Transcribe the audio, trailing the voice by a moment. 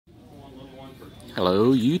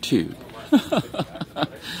Hello, YouTube.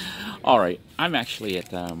 Alright, I'm actually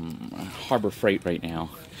at Harbor Freight right now.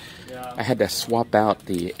 I had to swap out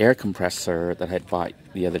the air compressor that I had bought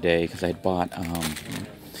the other day because I had bought,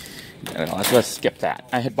 let's skip that.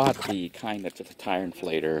 I had bought the kind that's just a tire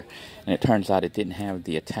inflator, and it turns out it didn't have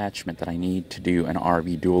the attachment that I need to do an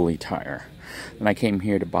RV dually tire. Then I came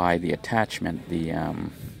here to buy the attachment, the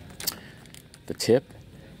tip,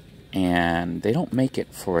 and they don't make it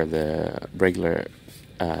for the regular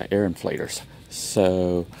air inflators.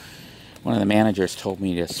 So one of the managers told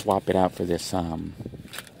me to swap it out for this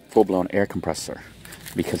full-blown air compressor,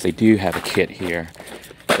 because they do have a kit here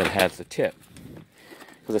that has the tip.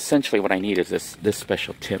 Because essentially what I need is this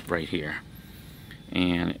special tip right here,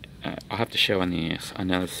 and I'll have to show in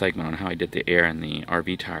another segment on how I did the air in the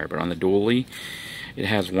RV tire. But on the dually, it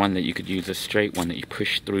has one that you could use, a straight one that you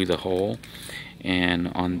push through the hole, and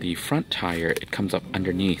on the front tire it comes up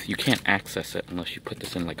underneath. You can't access it unless you put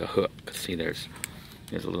this in like a hook. See, there's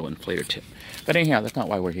a little inflator tip. But anyhow, that's not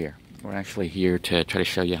why we're here. We're actually here to try to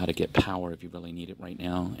show you how to get power if you really need it right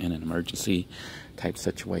now in an emergency type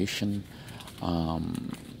situation.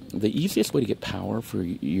 The easiest way to get power for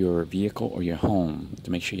your vehicle or your home,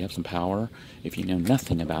 to make sure you have some power if you know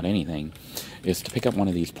nothing about anything, is to pick up one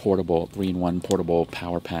of these portable 3-in-1 portable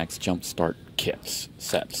power packs jump start kits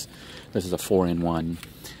sets. This is a 4-in-1.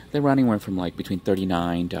 They're running anywhere from like between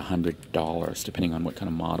 $39 to $100, depending on what kind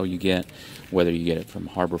of model you get, whether you get it from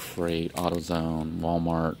Harbor Freight, AutoZone,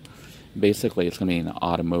 Walmart. Basically, it's going to be in the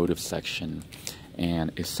automotive section,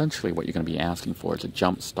 and essentially what you're going to be asking for is a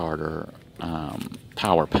jump starter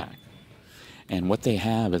power pack. And what they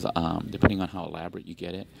have is, depending on how elaborate you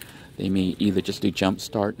get it, they may either just do jump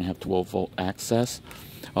start and have 12-volt access,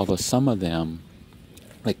 although some of them,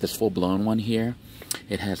 like this full-blown one here,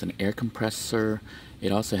 it has an air compressor.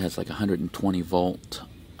 It also has like 120 volt.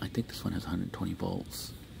 I think this one has 120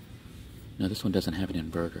 volts. No, this one doesn't have an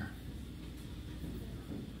inverter.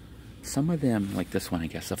 Some of them, like this one, I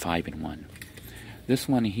guess, a 5-in-1. This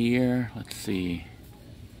one here, let's see.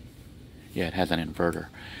 Yeah, it has an inverter.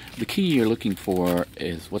 The key you're looking for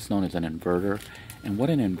is what's known as an inverter. And what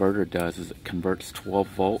an inverter does is it converts 12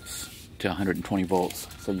 volts to 120 volts.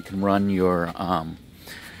 So you can run your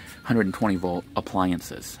 120 volt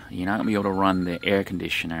appliances. You're not going to be able to run the air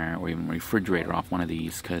conditioner or even refrigerator off one of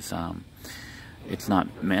these, because it's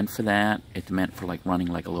not meant for that. It's meant for like running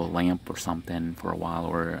like a little lamp or something for a while,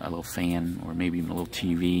 or a little fan, or maybe even a little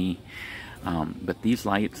TV. But these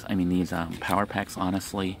lights, I mean these power packs,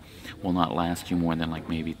 honestly will not last you more than like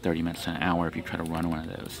maybe 30 minutes to an hour if you try to run one of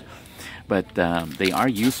those. But they are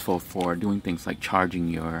useful for doing things like charging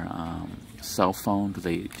your cell phone, because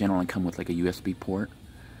they generally come with like a USB port.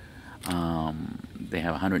 They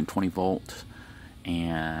have 120 volt,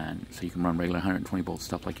 and so you can run regular 120 volt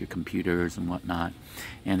stuff like your computers and whatnot.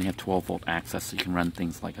 And they have 12 volt access, so you can run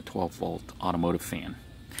things like a 12 volt automotive fan.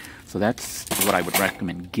 So that's what I would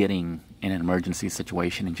recommend getting in an emergency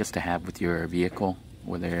situation, and just to have with your vehicle,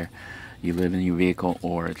 whether you live in your vehicle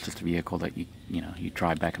or it's just a vehicle that you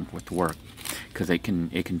drive back and forth to work, because it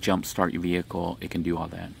can jump start your vehicle. It can do all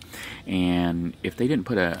that. And if they didn't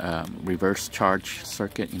put a reverse charge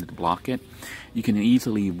circuit to block it, you can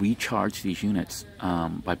easily recharge these units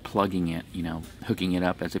by plugging it, hooking it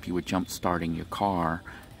up as if you were jump starting your car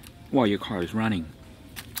while your car is running.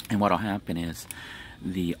 And what will happen is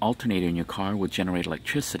the alternator in your car will generate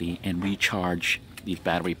electricity and recharge these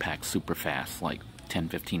battery packs super fast, like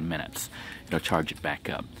 10-15 minutes. It'll charge it back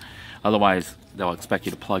up. Otherwise, they'll expect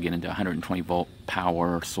you to plug it into 120 volt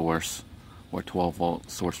power source or 12 volt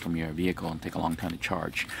source from your vehicle and take a long time to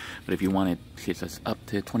charge. But if you want it, it says up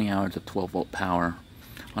to 20 hours of 12 volt power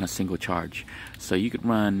on a single charge. So you could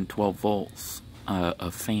run 12 volts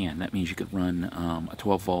of fan. That means you could run a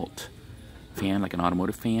 12 volt fan, like an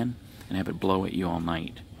automotive fan, and have it blow at you all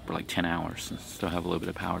night for like 10 hours and still have a little bit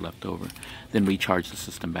of power left over. Then recharge the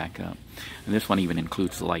system back up. And this one even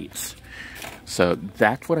includes lights. So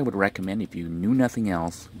that's what I would recommend if you knew nothing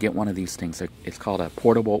else. Get one of these things. It's called a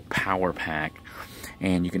portable power pack,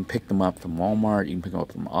 and you can pick them up from Walmart. You can pick them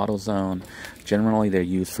up from AutoZone. Generally they're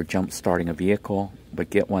used for jump starting a vehicle, but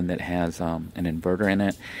get one that has an inverter in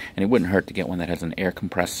it. And it wouldn't hurt to get one that has an air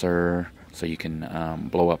compressor, so you can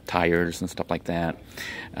blow up tires and stuff like that.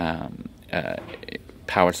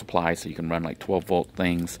 Power supply, so you can run like 12 volt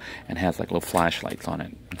things, and has like little flashlights on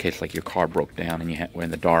it in case like your car broke down and you were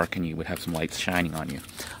in the dark and you would have some lights shining on you.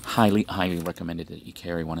 Highly recommended that you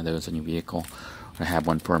carry one of those in your vehicle, or have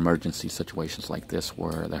one for emergency situations like this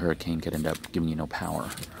where the hurricane could end up giving you no power.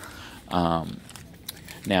 Now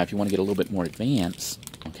if you want to get a little bit more advanced,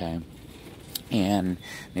 okay, and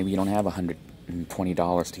maybe you don't have 100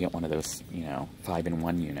 $120 to get one of those, you know,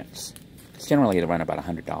 5-in-1 units. It's generally they run about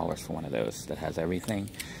 $100 for one of those that has everything,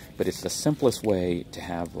 but it's the simplest way to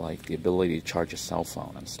have like the ability to charge a cell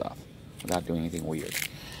phone and stuff without doing anything weird.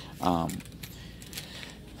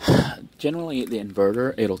 Generally, the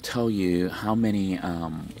inverter, it'll tell you how many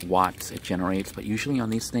watts it generates, but usually on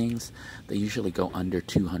these things, they usually go under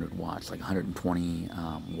 200 watts, like 120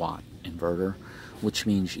 watt inverter, which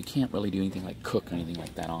means you can't really do anything like cook or anything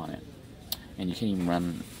like that on it. And you can't even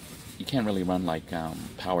run, you can't really run like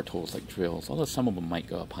power tools like drills, although some of them might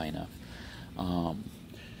go up high enough.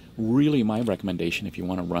 Really, my recommendation if you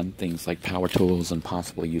want to run things like power tools and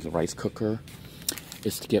possibly use a rice cooker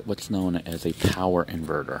is to get what's known as a power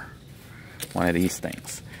inverter. One of these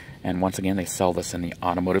things. And once again, they sell this in the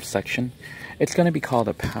automotive section. It's going to be called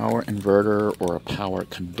a power inverter or a power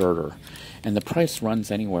converter. And the price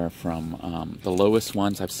runs anywhere from, the lowest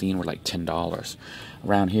ones I've seen were like $10.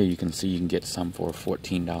 Around here you can see you can get some for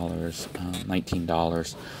 $14,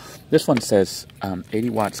 $19. This one says 80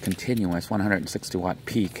 watts continuous, 160 watt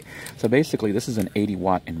peak. So basically this is an 80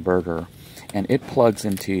 watt inverter, and it plugs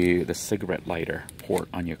into the cigarette lighter port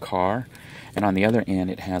on your car. And on the other end,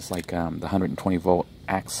 it has like the 120 volt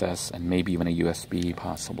access and maybe even a USB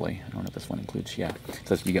possibly. I don't know if this one includes, yeah. It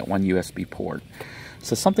says you get one USB port.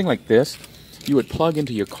 So something like this, you would plug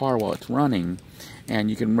into your car while it's running, and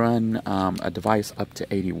you can run a device up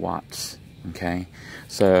to 80 watts, okay?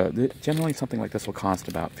 So generally something like this will cost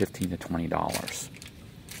about $15 to $20.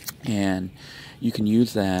 And you can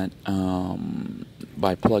use that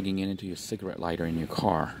by plugging it into your cigarette lighter in your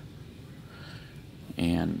car.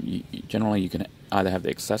 And generally you can either have the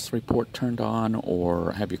accessory port turned on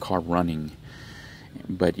or have your car running.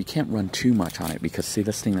 But you can't run too much on it because, see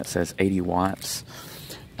this thing that says 80 watts?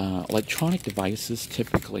 Electronic devices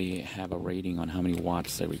typically have a rating on how many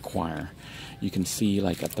watts they require. You can see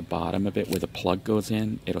like at the bottom of it where the plug goes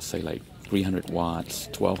in, it'll say like 300 watts,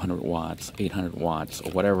 1200 watts, 800 watts,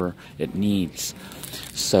 or whatever it needs.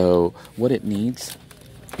 So what it needs,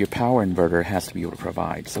 your power inverter has to be able to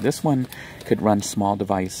provide. So this one could run small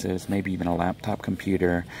devices, maybe even a laptop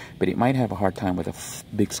computer, but it might have a hard time with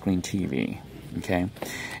a big screen TV, okay?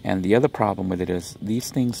 And the other problem with it is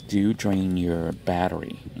these things do drain your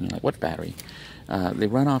battery. And you're like, what battery? They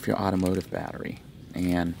run off your automotive battery.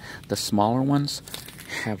 And the smaller ones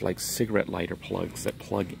have like cigarette lighter plugs that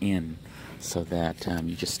plug in so that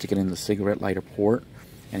you just stick it in the cigarette lighter port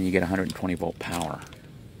and you get 120 volt power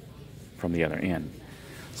from the other end.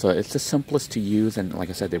 So it's the simplest to use, and like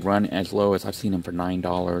I said, they run as low as, I've seen them for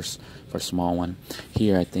 $9 for a small one.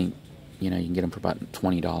 Here, I think, you know, you can get them for about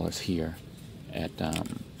 $20 here at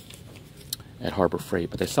Harbor Freight,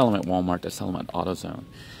 but they sell them at Walmart, they sell them at AutoZone.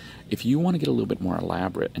 If you want to get a little bit more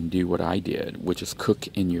elaborate and do what I did, which is cook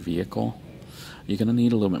in your vehicle, you're going to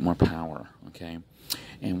need a little bit more power, okay?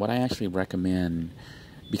 And what I actually recommend,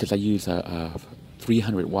 because I use a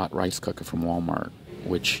 300 watt rice cooker from Walmart,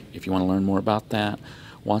 which if you want to learn more about that,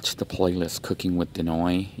 watch the playlist Cooking with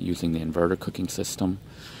Denoy using the inverter cooking system.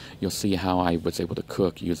 You'll see how I was able to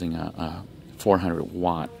cook using a 400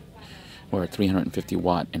 watt or a 350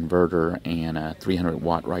 watt inverter and a 300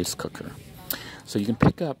 watt rice cooker. So you can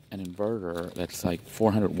pick up an inverter that's like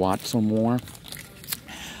 400 watts or more.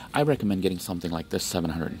 I recommend getting something like this,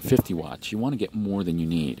 750 watts. You want to get more than you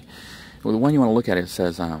need. Well, the one you want to look at, it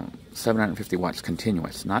says 750 watts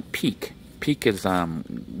continuous, not peak. Peak is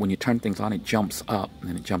when you turn things on, it jumps up and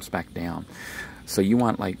then it jumps back down. So you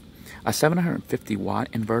want like a 750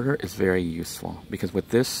 watt inverter is very useful because with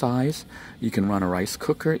this size, you can run a rice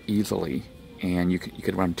cooker easily, and you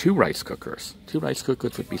could run 2 rice cookers. 2 rice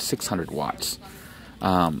cookers would be 600 watts.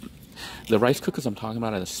 The rice cookers I'm talking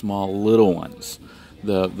about are the small little ones.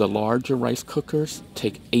 The larger rice cookers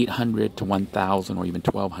take 800 to 1,000 or even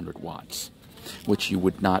 1,200 watts, which you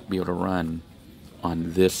would not be able to run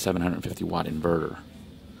on this 750 watt inverter.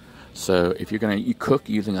 So if you're going to cook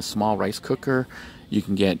using a small rice cooker, you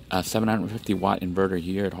can get a 750 watt inverter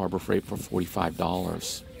here at Harbor Freight for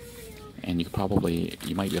 $45. And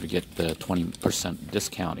you might be able to get the 20%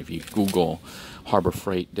 discount if you Google Harbor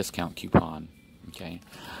Freight discount coupon. Okay,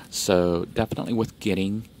 so definitely worth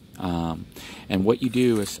getting. And what you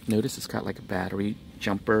do is, notice it's got like a battery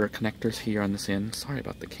jumper connectors here on this end. Sorry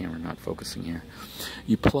about the camera not focusing here.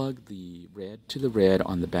 You plug the red to the red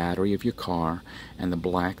on the battery of your car and the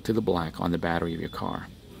black to the black on the battery of your car.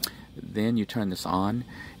 Then you turn this on,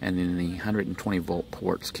 and then the 120 volt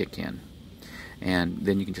ports kick in. And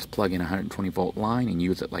then you can just plug in a 120 volt line and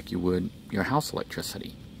use it like you would your house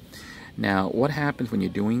electricity. Now, what happens when you're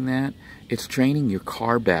doing that? It's draining your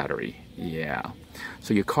car battery. Yeah.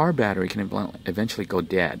 So your car battery can eventually go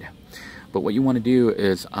dead. But what you want to do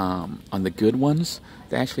is, on the good ones,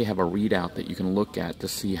 they actually have a readout that you can look at to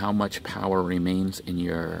see how much power remains in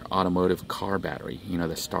your automotive car battery, you know,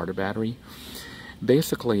 the starter battery.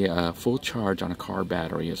 Basically, a full charge on a car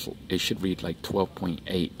battery, it should read like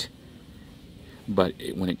 12.8. But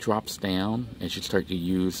when it drops down, as you start to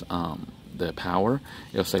use the power,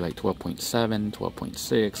 it'll say like 12.7, 12.6,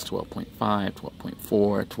 12.5,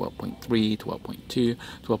 12.4, 12.3, 12.2,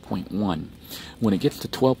 12.1. When it gets to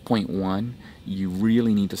 12.1, you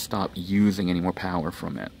really need to stop using any more power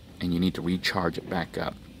from it, and you need to recharge it back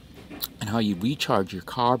up. And how you recharge your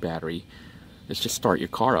car battery is just start your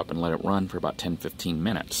car up and let it run for about 10-15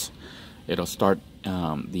 minutes. It'll start,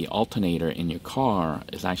 the alternator in your car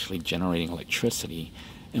is actually generating electricity,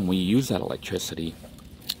 and when you use that electricity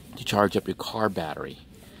to charge up your car battery,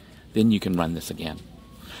 then you can run this again.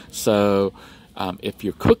 So if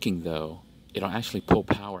you're cooking though, it'll actually pull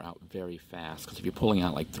power out very fast, because if you're pulling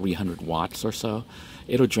out like 300 watts or so,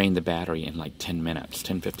 it'll drain the battery in like 10 minutes,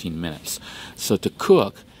 10-15 minutes. So to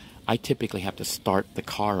cook, I typically have to start the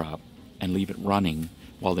car up and leave it running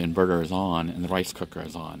while the inverter is on and the rice cooker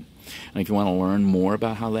is on. And if you want to learn more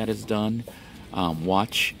about how that is done,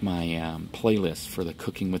 watch my playlist for the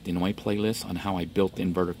Cooking with Dinoy playlist on how I built the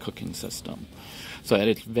inverter cooking system. So at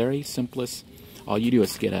its very simplest, all you do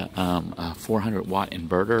is get a 400 watt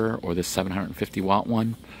inverter or this 750 watt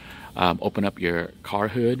one, open up your car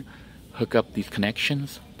hood, hook up these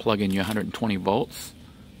connections, plug in your 120 volts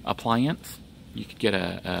appliance. You could get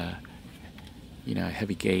a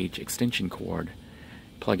heavy gauge extension cord,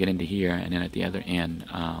 plug it into here, and then at the other end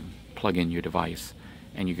plug in your device,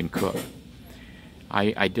 and you can cook.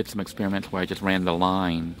 I did some experiments where I just ran the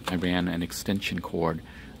line. I ran an extension cord.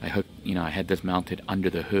 I had this mounted under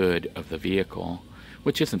the hood of the vehicle,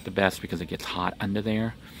 which isn't the best because it gets hot under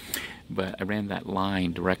there. But I ran that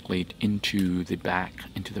line directly into the back,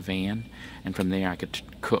 into the van, and from there I could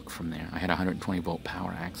cook from there. I had 120 volt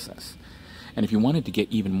power access. And if you wanted to get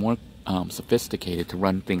even more sophisticated, to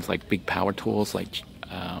run things like big power tools like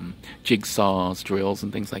jigsaws, drills,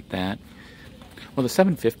 and things like that, well, the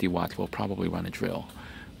 750 watts will probably run a drill.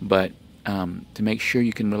 But to make sure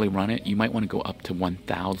you can really run it, you might want to go up to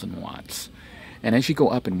 1,000 watts. And as you go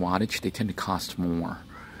up in wattage, they tend to cost more.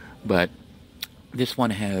 But this one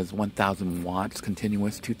has 1,000 watts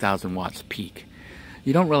continuous, 2,000 watts peak.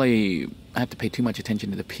 You don't really have to pay too much attention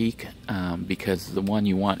to the peak because the one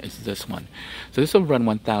you want is this one. So this will run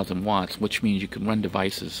 1,000 watts, which means you can run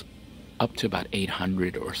devices up to about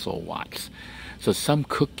 800 or so watts. So some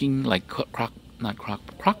cooking, like crock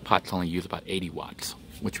pots only use about 80 watts,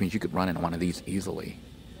 which means you could run in one of these easily,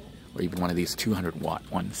 or even one of these 200 watt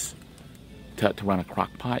ones. To run a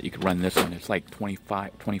crock pot, you could run this one. It's like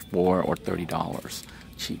 $25, $24, or $30.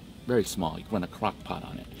 Cheap, very small. You can run a crock pot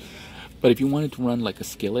on it. But if you wanted to run like a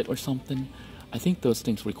skillet or something, I think those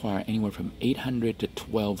things require anywhere from 800 to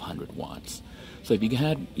 1,200 watts. So if you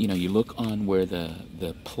had, you look on where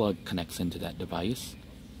the plug connects into that device,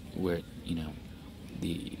 where,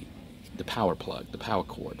 the power plug, the power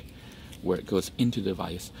cord, where it goes into the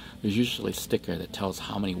device, there's usually a sticker that tells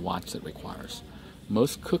how many watts it requires.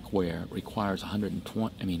 Most cookware requires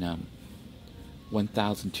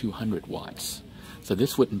 1,200 watts. So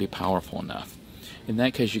this wouldn't be powerful enough. In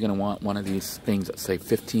that case, you're going to want one of these things that say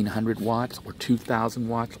 1,500 watts or 2,000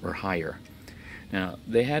 watts or higher. Now,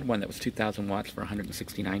 they had one that was 2,000 watts for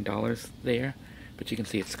 $169 there, but you can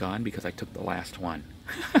see it's gone because I took the last one.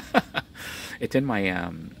 It's in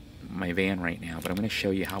my my van right now, but I'm going to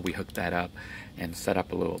show you how we hook that up and set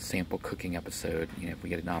up a little sample cooking episode, if we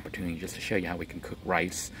get an opportunity, just to show you how we can cook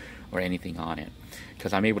rice or anything on it,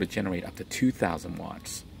 because I'm able to generate up to 2,000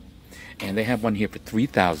 watts. And they have one here for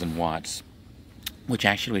 3,000 watts, which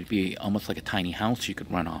actually would be almost like a tiny house you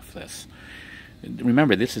could run off this.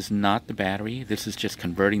 Remember, this is not the battery. This is just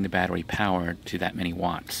converting the battery power to that many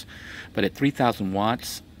watts. But at 3,000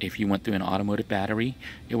 watts, if you went through an automotive battery,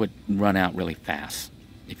 it would run out really fast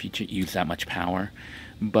if you use that much power.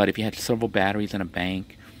 But if you had several batteries in a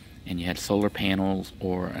bank and you had solar panels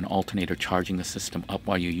or an alternator charging the system up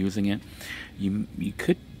while you're using it, you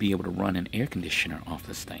could be able to run an air conditioner off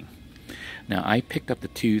this thing. Now, I picked up the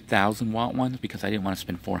 2,000 watt ones because I didn't want to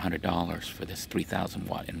spend $400 for this 3,000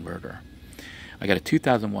 watt inverter. I got a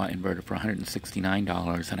 2,000 watt inverter for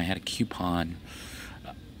 $169, and I had a coupon.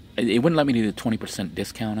 It wouldn't let me do the 20%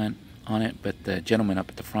 discount on it, but the gentleman up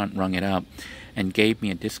at the front rung it up and gave me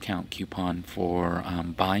a discount coupon for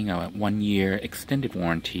buying a 1-year extended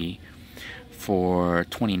warranty for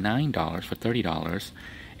 $29 for $30.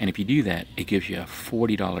 And if you do that, it gives you a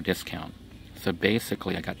 $40 discount. So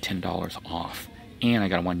basically, I got $10 off, and I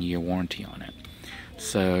got a 1-year warranty on it.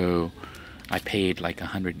 So I paid like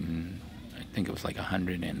 $100 think it was like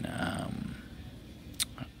 100 and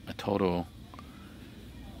a total.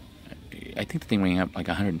 I think the thing went up like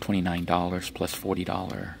 $129 plus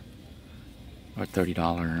 $40 or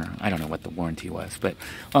 $30. I don't know what the warranty was, but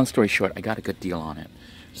long story short, I got a good deal on it.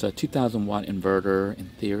 So a 2,000 watt inverter, in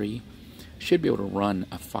theory, should be able to run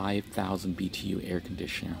a 5,000 BTU air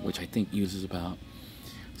conditioner, which I think uses about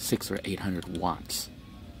 600 or 800 watts,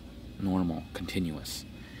 normal, continuous.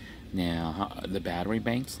 Now, the battery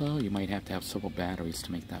banks, though, you might have to have several batteries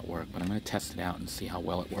to make that work, but I'm going to test it out and see how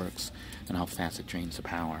well it works and how fast it drains the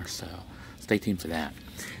power, so stay tuned for that.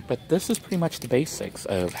 But this is pretty much the basics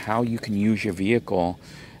of how you can use your vehicle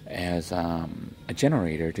as a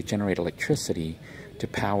generator to generate electricity to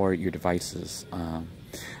power your devices.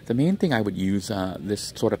 The main thing I would use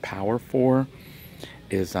this sort of power for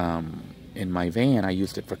is in my van, I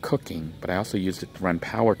used it for cooking, but I also used it to run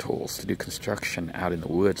power tools, to do construction out in the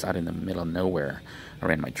woods, out in the middle of nowhere. I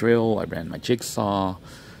ran my drill, I ran my jigsaw,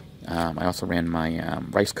 I also ran my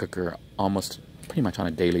rice cooker almost pretty much on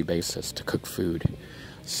a daily basis to cook food.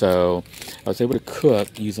 So I was able to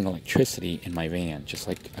cook using electricity in my van, just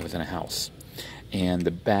like I was in a house. And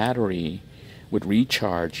the battery would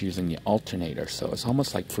recharge using the alternator, so it's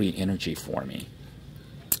almost like free energy for me.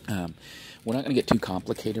 We're not going to get too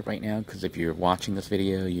complicated right now, because if you're watching this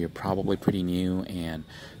video, you're probably pretty new, and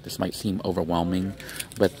this might seem overwhelming.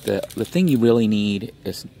 But the thing you really need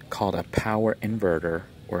is called a power inverter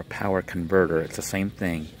or a power converter. It's the same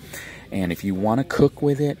thing. And if you want to cook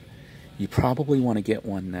with it, you probably want to get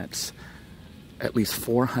one that's at least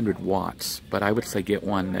 400 watts, but I would say get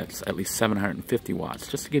one that's at least 750 watts,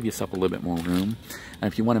 just to give yourself a little bit more room.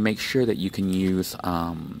 And if you want to make sure that you can use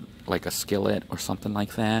like a skillet or something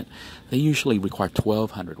like that, they usually require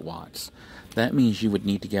 1200 watts. That means you would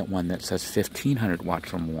need to get one that says 1500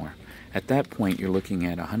 watts or more. At that point, you're looking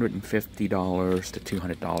at $150 to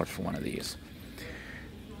 $200 for one of these.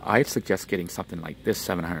 I'd suggest getting something like this,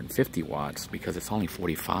 750 watts, because it's only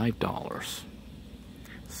 $45.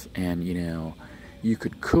 And, you know, you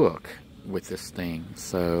could cook with this thing.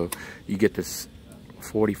 So you get this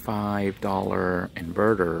 $45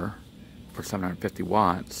 inverter for 750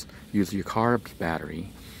 watts, use your car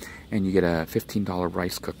battery, and you get a $15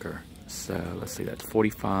 rice cooker. So let's see, that's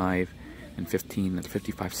 45 and 15, that's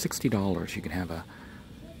 55, $60. You can have a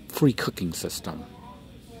free cooking system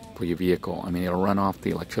for your vehicle. I mean, it'll run off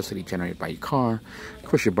the electricity generated by your car. Of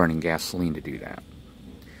course, you're burning gasoline to do that.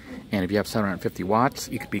 And if you have 750 watts,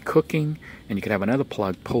 you could be cooking, and you could have another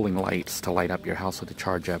plug pulling lights to light up your house or to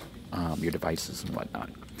charge up your devices and whatnot.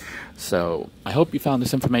 So I hope you found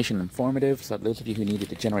this information informative. So those of you who needed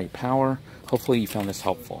to generate power, hopefully you found this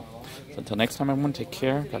helpful. So until next time, everyone, take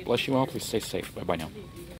care. God bless you all. Please stay safe. Bye-bye now.